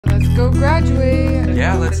go graduate.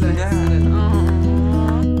 Yeah, let's do that.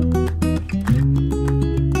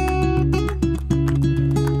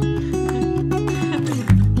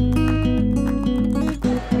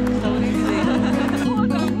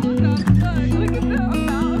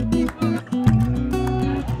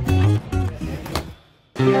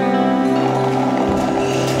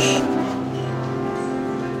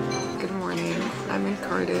 Good morning. I'm in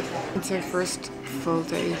Cardiff. It's our first full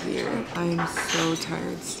day here. I am so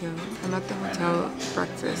tired still. I'm at the hotel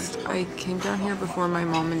breakfast. I came down here before my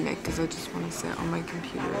mom and Nick because I just want to sit on my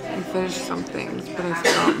computer and finish some things, but I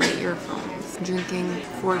forgot my earphones. I'm drinking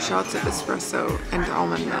 4 shots of espresso and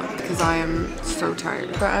almond milk because I am so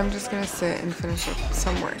tired. But I'm just gonna sit and finish up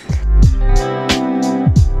some work.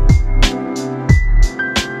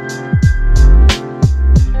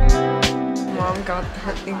 Mom got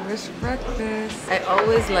her English breakfast. I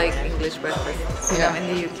always like English breakfast when I'm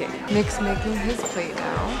in the UK. Nick's making his plate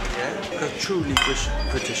now. Yeah, a truly British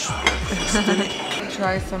breakfast.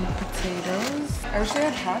 Try some potatoes. I wish they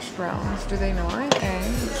had hash browns. Do they not?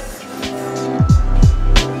 Eggs.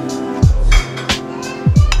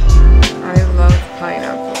 I love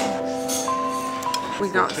pineapple. We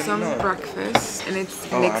got some breakfast and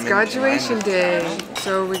it's Nick's graduation day.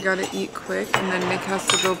 So we gotta eat quick and then Nick has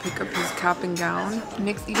to go pick up his cap and gown.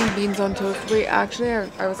 Nick's eating beans on toast. Wait, actually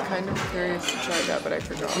I was kind of curious to try that, but I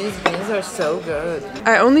forgot. These beans are so good.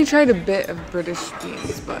 I only tried a bit of British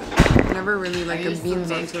beans, but never really like a beans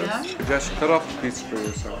on toast. Just cut off a piece for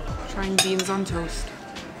yourself. Trying beans on toast.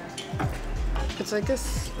 It's like a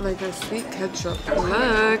sweet ketchup.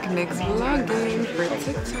 Look, Nick's vlogging for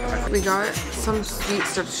TikTok. We got some sweet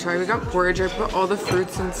stuff to try. We got porridge. I put all the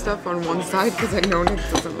fruits and stuff on one side because I know Nick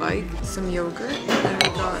doesn't like. Some yogurt. And then we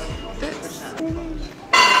got this.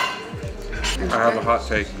 I have a hot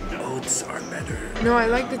take. Oats are better. No, I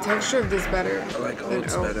like the texture of this better. I like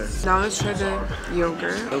oats better. Now let's try the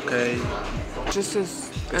yogurt. Okay. Just as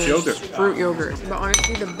yogurt. Fruit yogurt. But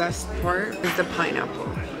honestly, the best part is the pineapple.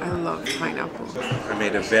 I love pineapple. I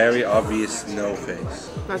made a very obvious no face.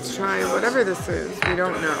 Let's try whatever this is. We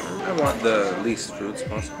don't know. I want the least fruits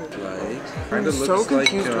possible. Like, I'm so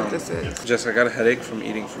confused what this is. Just I got a headache from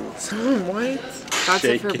eating fruits. What? That's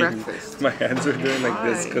it for breakfast. My hands are doing like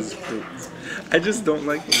this because of fruits. I just don't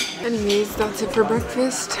like them. Anyways, that's it for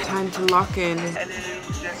breakfast. Time to lock in. Hello,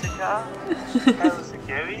 Jessica. How's it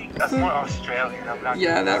going? That's more Australian. I'm not.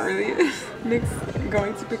 Yeah, that really is. Nick's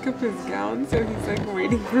going to pick up his gown, so he's like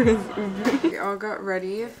waiting for his Uber. We all got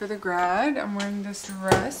ready for the grad. I'm wearing this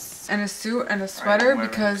dress and a suit and a sweater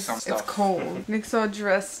because it's cold. Nick's all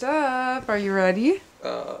dressed up. Are you ready?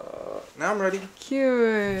 Now I'm ready.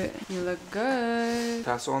 Cute. You look good.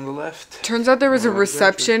 Tassel on the left. Turns out there was a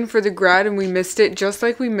reception for the grad and we missed it, just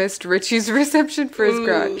like we missed Richie's reception for his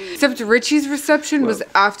grad. Except Richie's reception was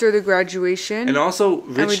after the graduation. And also,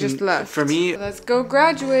 and we just left. For me, let's go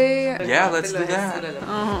graduate. Yeah, let's do that.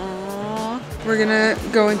 Aww. We're gonna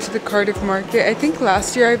go into the Cardiff market. I think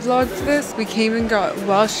last year I vlogged this. We came and got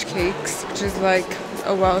Welsh cakes, which is like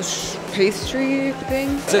a Welsh pastry thing.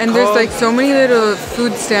 And there's like so many little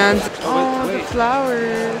food stands. Oh, the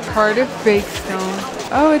flowers. Cardiff Bakestone.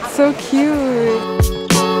 Oh, it's so cute.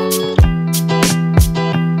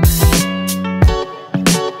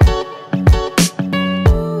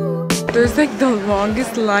 There's like the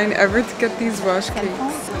longest line ever to get these Welsh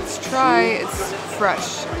cakes. Let's try. It's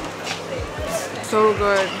fresh. So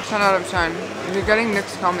good. 10 out of 10. You're getting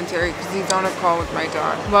Nick's commentary because he's on a call with my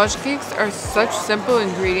dad. Welsh cakes are such simple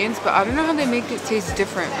ingredients, but I don't know how they make it taste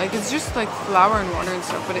different. Like, it's just like flour and water and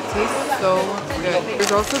stuff, but it tastes so good.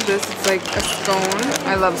 There's also this. It's like a scone.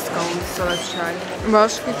 I love scones, so let's try.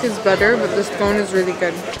 Welsh cake is better, but the scone is really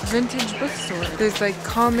good. Vintage bookstore. There's like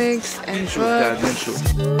comics and books.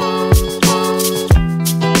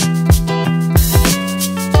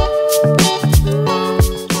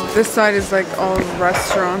 This side is like all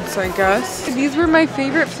restaurants, I guess. These were my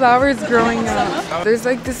favorite flowers growing up. There's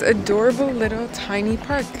like this adorable little tiny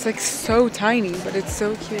park. It's like so tiny, but it's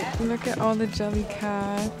so cute. Look at all the jelly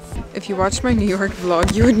cats. If you watched my New York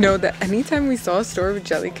vlog, you would know that anytime we saw a store with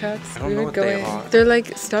jelly cats, we would go in. They're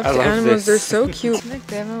like stuffed animals. They're so cute. Look,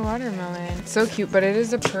 they have a watermelon. So cute, but it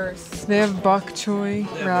is a purse. They have bok choy,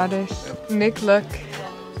 radish. Nick, look.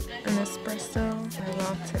 An espresso or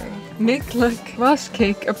latte. Nick, look. Welsh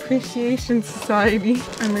Cake Appreciation Society.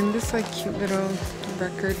 I'm in this like cute little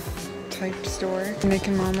record type store. Nick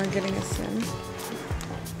and Mom are getting us in.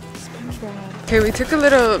 Okay, we took a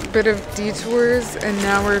little bit of detours and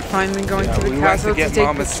now we're finally going to the castle to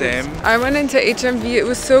take pictures. I went into HMV. It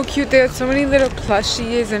was so cute. They had so many little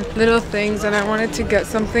plushies and little things and I wanted to get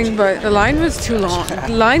something, but the line was too long. The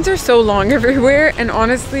lines are so long everywhere and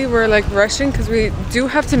honestly we're like rushing because we do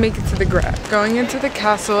have to make it to the grad. Going into the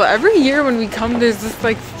castle, every year when we come there's this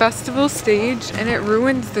like festival stage and it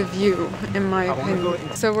ruins the view in my opinion.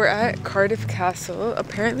 So we're at Cardiff Castle.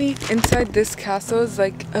 Apparently inside this castle is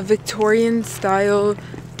like a Victorian style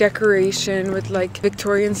decoration with like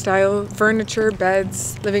Victorian style furniture,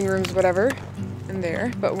 beds, living rooms, whatever in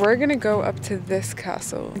there. But we're gonna go up to this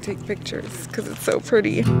castle and take pictures because it's so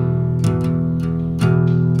pretty.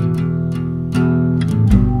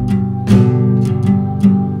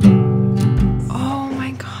 Oh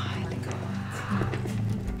my god.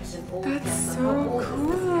 That's so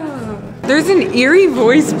cool. There's an eerie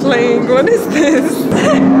voice playing. What is this?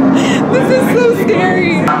 This is so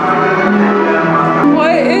scary.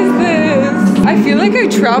 What is this? I feel like I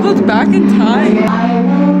traveled back in time.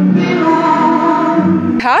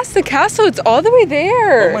 Past the castle, it's all the way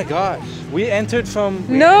there. Oh my gosh. We entered from...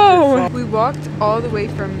 We walked all the way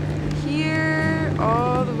from here,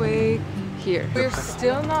 all the way here. We're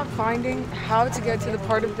still not finding how to get to the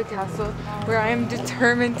part of the castle where I am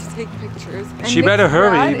determined to take pictures. And she better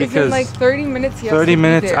hurry because in like 30 minutes. 30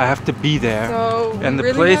 minutes I have to be there. So and the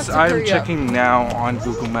really place I'm checking now on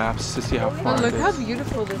Google Maps to see how far look it is. how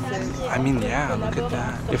beautiful this is. I mean, yeah, look at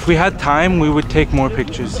that. If we had time, we would take more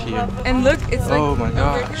pictures here. And look, it's like oh my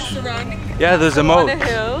gosh. Surrounding yeah, there's a moat. On a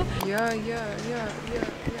hill. Yeah.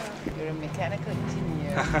 You're a mechanical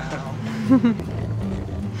engineer now.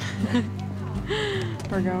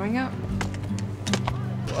 We're going up.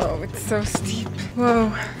 Whoa, it's so steep. Whoa,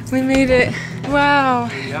 we made it. Wow.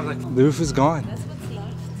 Yeah, like, the roof is gone.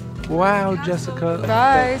 Wow, Jessica.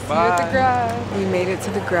 Bye. See you at the grad. We made it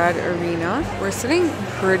to the grad arena. We're sitting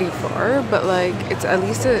pretty far, but like it's at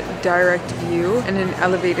least a direct view and an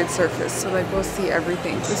elevated surface. So like we'll see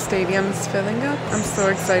everything. The stadium's filling up. I'm so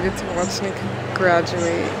excited to watch Nick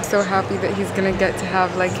graduate. So happy that he's gonna get to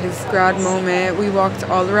have like his grad moment. We walked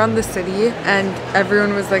all around the city and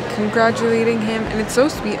everyone was like congratulating him. And it's so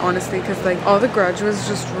sweet, honestly, because like all the graduates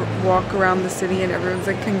just walk around the city and everyone's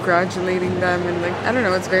like congratulating them. And like, I don't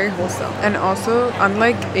know, it's very wholesome. And also,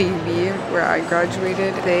 unlike AB, where I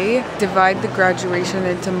graduated, they divide the graduation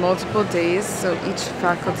into multiple days, so each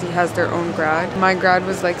faculty has their own grad. My grad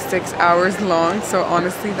was like 6 hours long, so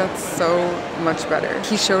honestly that's so much better.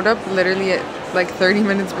 He showed up literally at like 30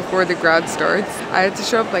 minutes before the grad starts. I had to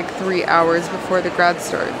show up like 3 hours before the grad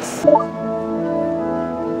starts.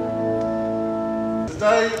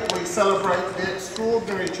 Today we celebrate the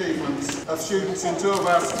extraordinary achievements of students in 2 of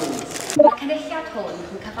our schools.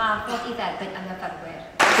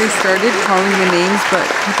 They started calling the names, but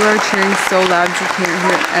people are cheering so loud you can't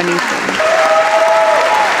hear anything.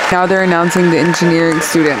 Now they're announcing the engineering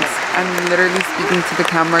students. I'm literally speaking to the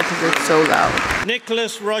camera because it's so loud.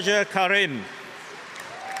 Nicholas Roger Karim.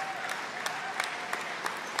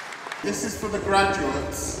 This is for the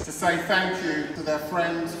graduates to say thank you to their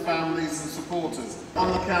friends, families and supporters. On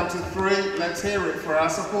the count of 3, let's hear it for our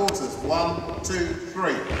supporters. 1, 2,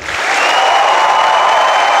 3.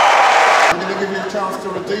 I'm going to give you a chance to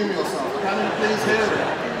redeem yourself. Can you please hear it?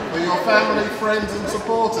 For your family, friends and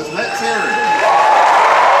supporters. Let's hear it.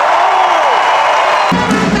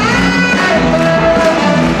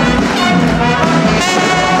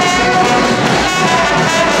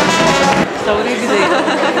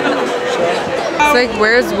 It's like,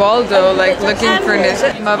 where's Waldo? Like, looking for Nick.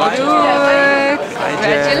 Mabarook.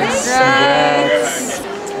 Congrats.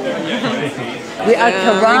 We are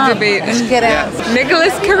Karim. We debate.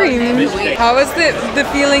 Nicholas Karim. How was the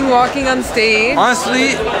feeling walking on stage?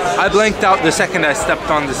 Honestly, I blanked out the second I stepped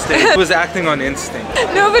on the stage. I was acting on instinct.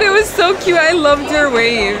 No, but it was so cute. I loved your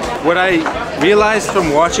wave. What I realized from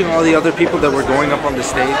watching all the other people that were going up on the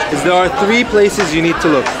stage is there are 3 places you need to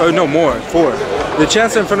look. Oh no, more. 4. The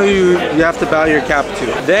chancellor in front of you, you have to bow your cap to.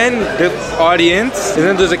 Then the audience, and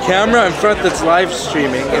then there's a camera in front that's live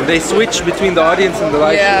streaming, and they switch between the audience and the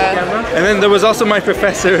live streaming camera. And then there was also my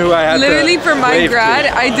professor who I had literally to for my grad,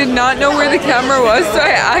 I did not know where the camera was, so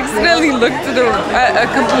I accidentally looked at a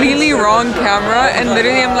completely wrong camera, and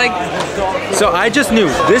literally I'm like... So I just knew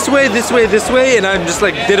this way, this way, this way, and I just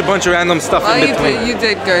like did a bunch of random stuff in between. You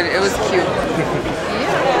did good. It was cute.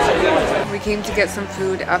 We came to get some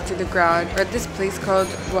food after the grad. We're at this place called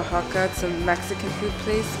Oaxaca. It's a Mexican food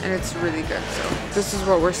place and it's really good. So this is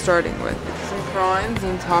what we're starting with. Some prawns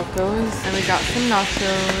and tacos, and we got some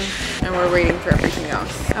nachos. and we're waiting for everything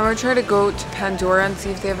else. I'm gonna try to go to Pandora and see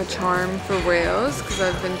if they have a charm for Wales, because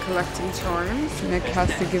I've been collecting charms. Nick has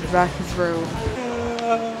to give back his robe.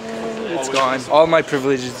 It's gone. All my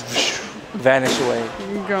privileges vanish away.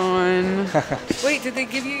 Gone. Wait, did they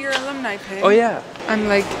give you your alumni pin? Oh yeah. I'm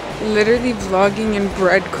like literally vlogging in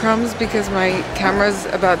breadcrumbs because my camera's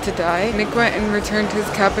about to die. Nick went and returned his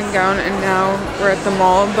cap and gown, and now we're at the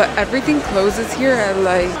mall, but everything closes here at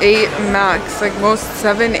like 8 max, like most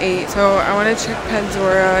 7, 8. So I want to check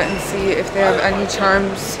Pandora and see if they have any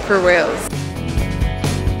charms for Wales.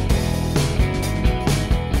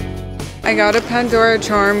 I got a Pandora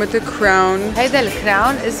charm with a crown. هيدا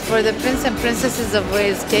الكراون is for the prince and princesses of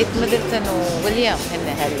Wales, Kate Middleton وWilliam هن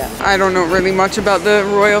هلا. I don't know really much about the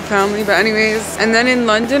royal family, but anyways. And then in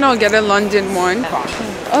London, I'll get a London one.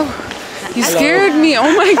 Oh, you scared me.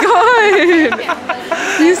 Oh my God.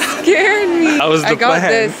 You scared me. That was the I got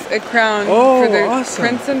plan. this, a crown Oh, for the awesome.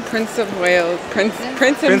 Prince and Prince of Wales. Prince and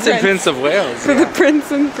Prince of Wales. For the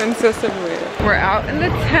Prince and Princess of Wales. We're out in the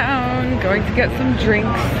town, going to get some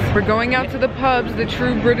drinks. We're going out to the pubs, the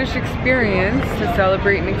true British experience, to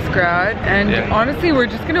celebrate Nick's grad. And honestly, we're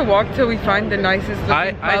just gonna walk till we find the nicest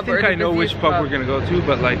looking pub. I think I know which pub we're gonna go to,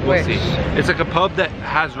 but like we'll see. It's like a pub that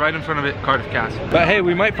has right in front of it Cardiff Castle. But hey,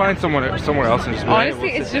 we might find somewhere else in Spain.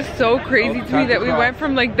 Honestly, it's just so crazy to me that we went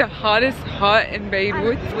from like the hottest hut in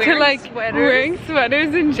Beirut to like wearing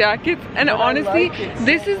sweaters and jackets. And honestly,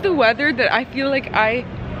 this is the weather that I feel like I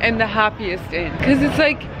am the happiest in, because it's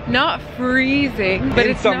like not freezing, but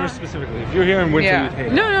it's summer not, specifically. If you're here in winter, you'd hate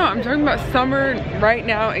it. No, I'm talking about summer right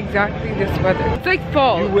now, exactly this weather. It's like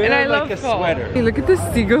fall, You wear and I like love a fall. sweater. Hey, look at this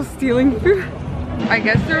seagull stealing food. I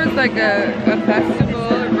guess there was like a festival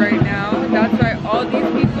right now. That's why all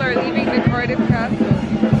these people are leaving the Cardiff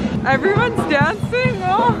Castle. Everyone's dancing.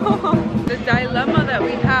 Oh. The dilemma that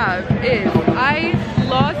we have is I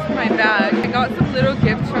lost my bag. I got some little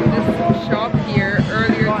gifts from this shop here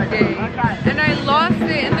earlier today, and I lost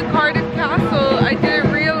it in the Cardiff Castle. I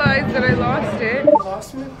didn't realize that I lost it. I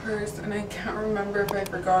lost my purse, and I can't remember if I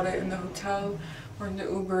forgot it in the hotel or in the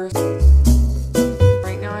Ubers.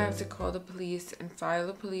 Now I have to call the police and file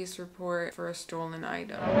a police report for a stolen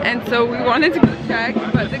item. And so we wanted to go check,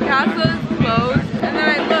 but the castle is closed. And then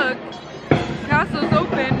I looked, the castle's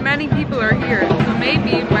open, many people are here. So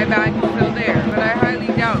maybe my bag is still there, but I highly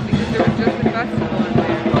doubt because there was just a festival in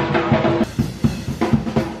there.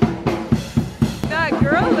 That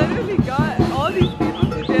girl literally got all these people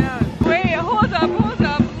to dance. Wait, hold up, look.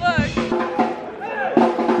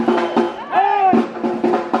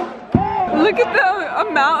 Look at the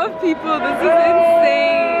amount of people. This is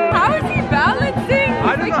insane. How is he balancing?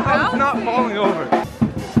 I don't know how it's not falling over.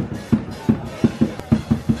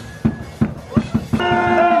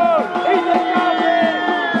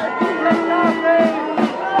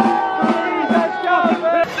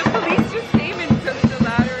 The police just came and took the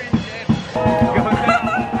ladder and dipped.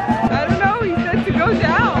 I don't know. He said to go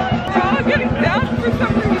down. We're all getting down for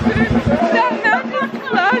some reason. That man just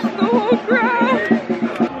flashed the whole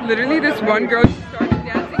crowd. Literally, this one girl just started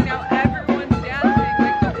dancing. Now everyone's dancing,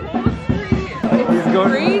 like the whole street. It's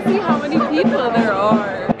crazy how many people there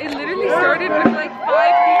are. It literally started with like 5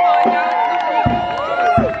 people, and now it's the whole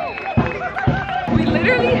street. We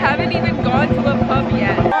literally haven't even gone to a pub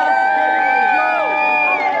yet.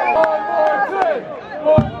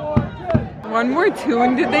 One more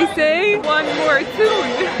tune, did they say? One more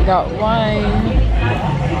tune. Got wine.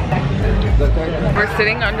 We're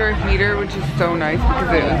sitting under a heater, which is so nice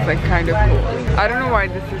because it was like kind of cool. I don't know why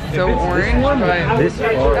this is so orange, but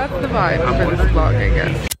that's the vibe for this vlog, I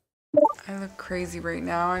guess. I look crazy right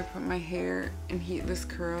now. I put my hair in heatless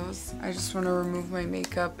curls. I just want to remove my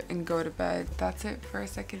makeup and go to bed. That's it for our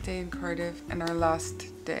second day in Cardiff and our last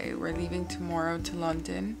day. We're leaving tomorrow to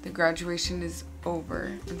London. The graduation is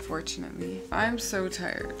over, unfortunately. I'm so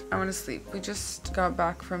tired. I want to sleep. We just got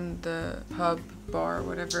back from the pub, bar,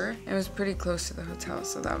 whatever. It was pretty close to the hotel,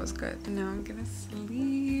 so that was good. And now I'm gonna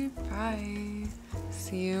sleep. Bye.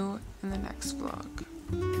 See you in the next vlog.